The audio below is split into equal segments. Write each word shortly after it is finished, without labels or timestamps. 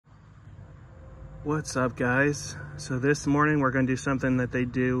What's up, guys? So this morning we're going to do something that they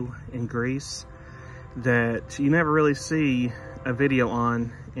do in Greece that you never really see a video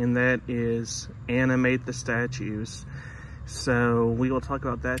on, and that is animate the statues. So we will talk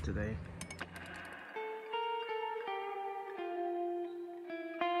about that today.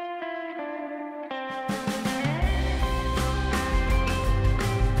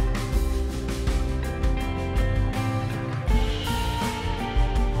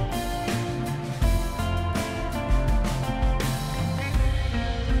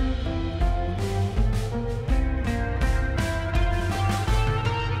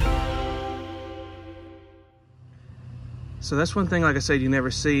 So that's one thing, like I said, you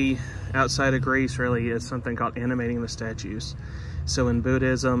never see outside of Greece really, is something called animating the statues. So in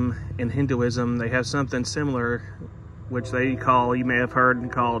Buddhism and Hinduism, they have something similar, which they call, you may have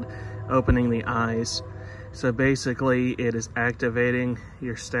heard, called opening the eyes. So basically it is activating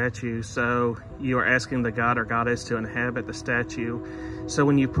your statue. So you are asking the god or goddess to inhabit the statue. So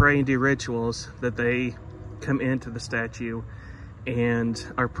when you pray and do rituals, that they come into the statue and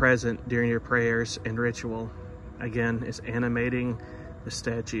are present during your prayers and ritual. Again, is animating the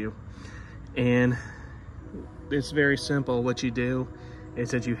statue. And it's very simple. What you do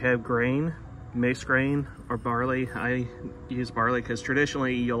is that you have grain, mixed grain or barley. I use barley because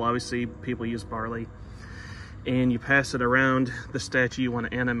traditionally you'll always see people use barley. And you pass it around the statue you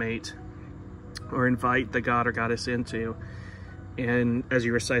want to animate or invite the god or goddess into. And as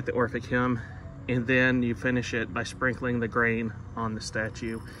you recite the Orphic hymn, and then you finish it by sprinkling the grain on the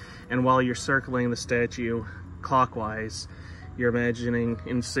statue. And while you're circling the statue clockwise, you're imagining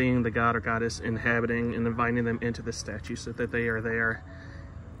and seeing the god or goddess inhabiting and inviting them into the statue so that they are there.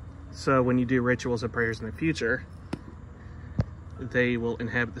 So when you do rituals and prayers in the future, they will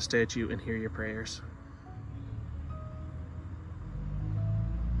inhabit the statue and hear your prayers.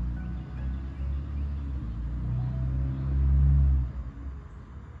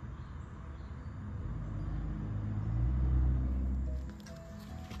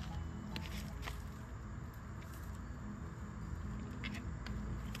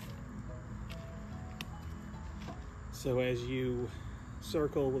 So as you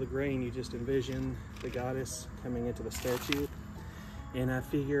circle with a grain, you just envision the goddess coming into the statue. And I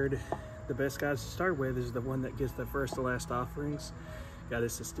figured the best goddess to start with is the one that gives the first to last offerings,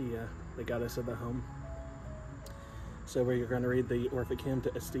 Goddess Astia, the goddess of the home. So we're going to read the Orphic hymn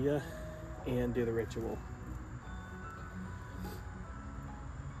to Astia and do the ritual.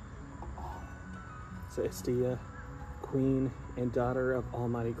 So Astia, queen and daughter of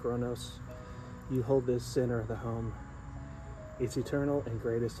Almighty Kronos, you hold this center of the home, its eternal and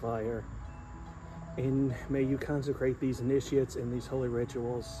greatest fire. And may you consecrate these initiates and these holy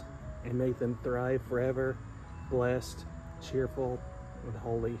rituals and make them thrive forever, blessed, cheerful, and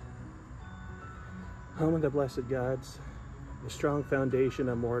holy. Home of the blessed gods, the strong foundation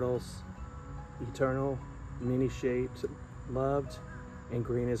of mortals, eternal, many-shaped, loved, and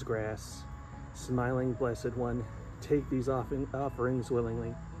green as grass. Smiling blessed one, take these offerings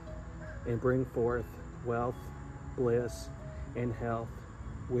willingly and bring forth wealth, bliss, and health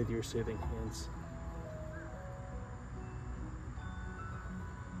with your soothing hands.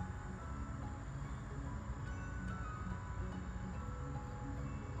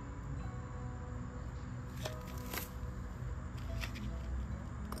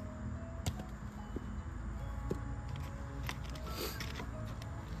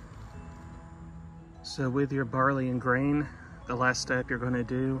 So with your barley and grain, the last step you're going to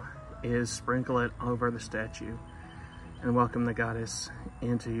do is sprinkle it over the statue and welcome the goddess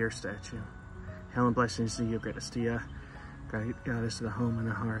into your statue. Hail and blessings to you, great Astia, great goddess of the home and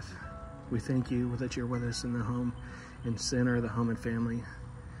the hearth. We thank you that you're with us in the home and center of the home and family.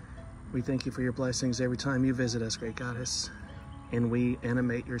 We thank you for your blessings every time you visit us, great goddess. And we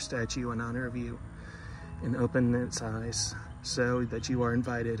animate your statue in honor of you and open its eyes so that you are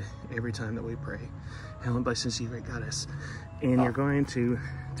invited every time that we pray. Hail and blessings to you, great goddess. And you're going to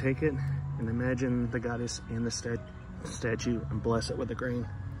take it and imagine the goddess in the statue and bless it with the grain.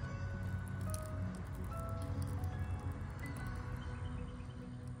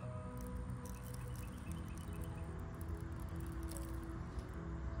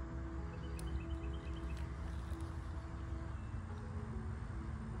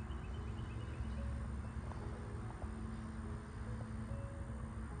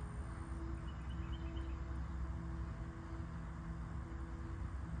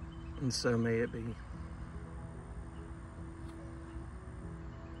 And so may it be.